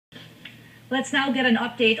Let's now get an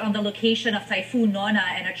update on the location of Typhoon Nona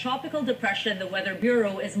and a tropical depression the Weather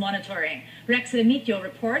Bureau is monitoring. Rex Remitio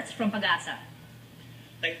reports from PAGASA.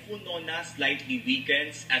 Typhoon Nona slightly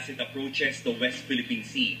weakens as it approaches the West Philippine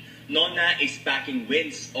Sea. Nona is packing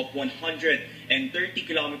winds of 130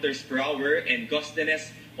 kilometers per hour and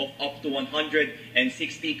gustiness of up to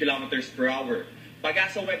 160 kilometers per hour.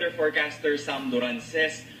 PAGASA weather forecaster Sam Duran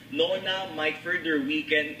says Nona might further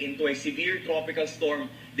weaken into a severe tropical storm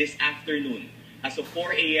this afternoon. As of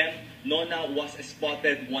 4 a.m., Nona was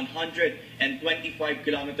spotted 125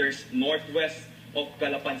 kilometers northwest of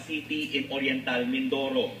Calapan City in Oriental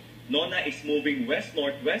Mindoro. Nona is moving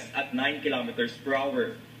west-northwest at 9 kilometers per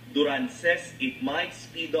hour. Duran says it might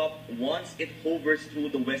speed up once it hovers through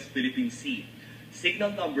the West Philippine Sea.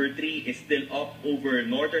 Signal number 3 is still up over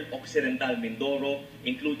northern Occidental Mindoro,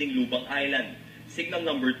 including Lubang Island. Signal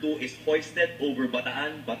number 2 is hoisted over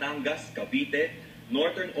Bataan, Batangas, Cavite,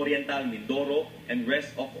 northern Oriental Mindoro, and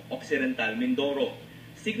rest of Occidental Mindoro.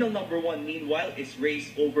 Signal number 1, meanwhile, is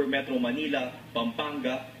raised over Metro Manila,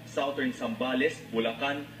 Pampanga, southern Zambales,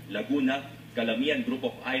 Bulacan, Laguna, Calamian Group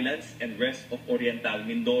of Islands, and rest of Oriental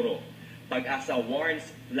Mindoro. PAGASA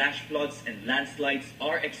warns flash floods and landslides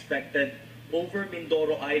are expected over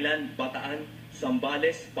Mindoro Island, Bataan,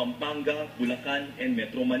 Zambales, Pampanga, Bulacan, and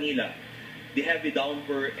Metro Manila. The heavy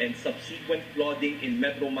downpour and subsequent flooding in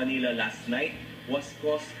Metro Manila last night was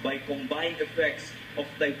caused by combined effects of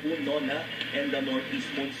Typhoon Nona and the northeast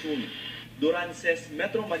monsoon. Duran says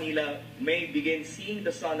Metro Manila may begin seeing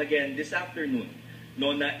the sun again this afternoon.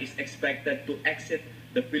 Nona is expected to exit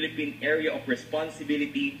the Philippine area of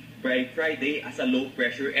responsibility by Friday as a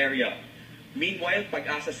low-pressure area. Meanwhile,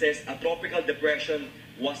 PAGASA says a tropical depression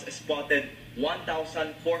was spotted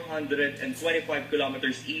 1,425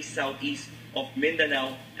 kilometers east-southeast of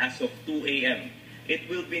Mindanao as of 2 a.m. It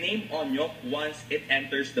will be named Onyok once it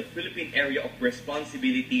enters the Philippine area of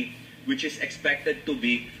responsibility, which is expected to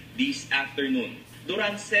be this afternoon.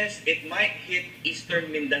 Duran says it might hit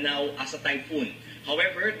eastern Mindanao as a typhoon.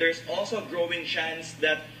 However, there's also a growing chance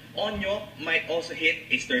that Onyok might also hit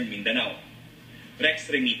eastern Mindanao. Rex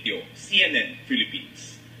Remitio, CNN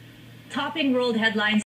Philippines. Topping world headlines.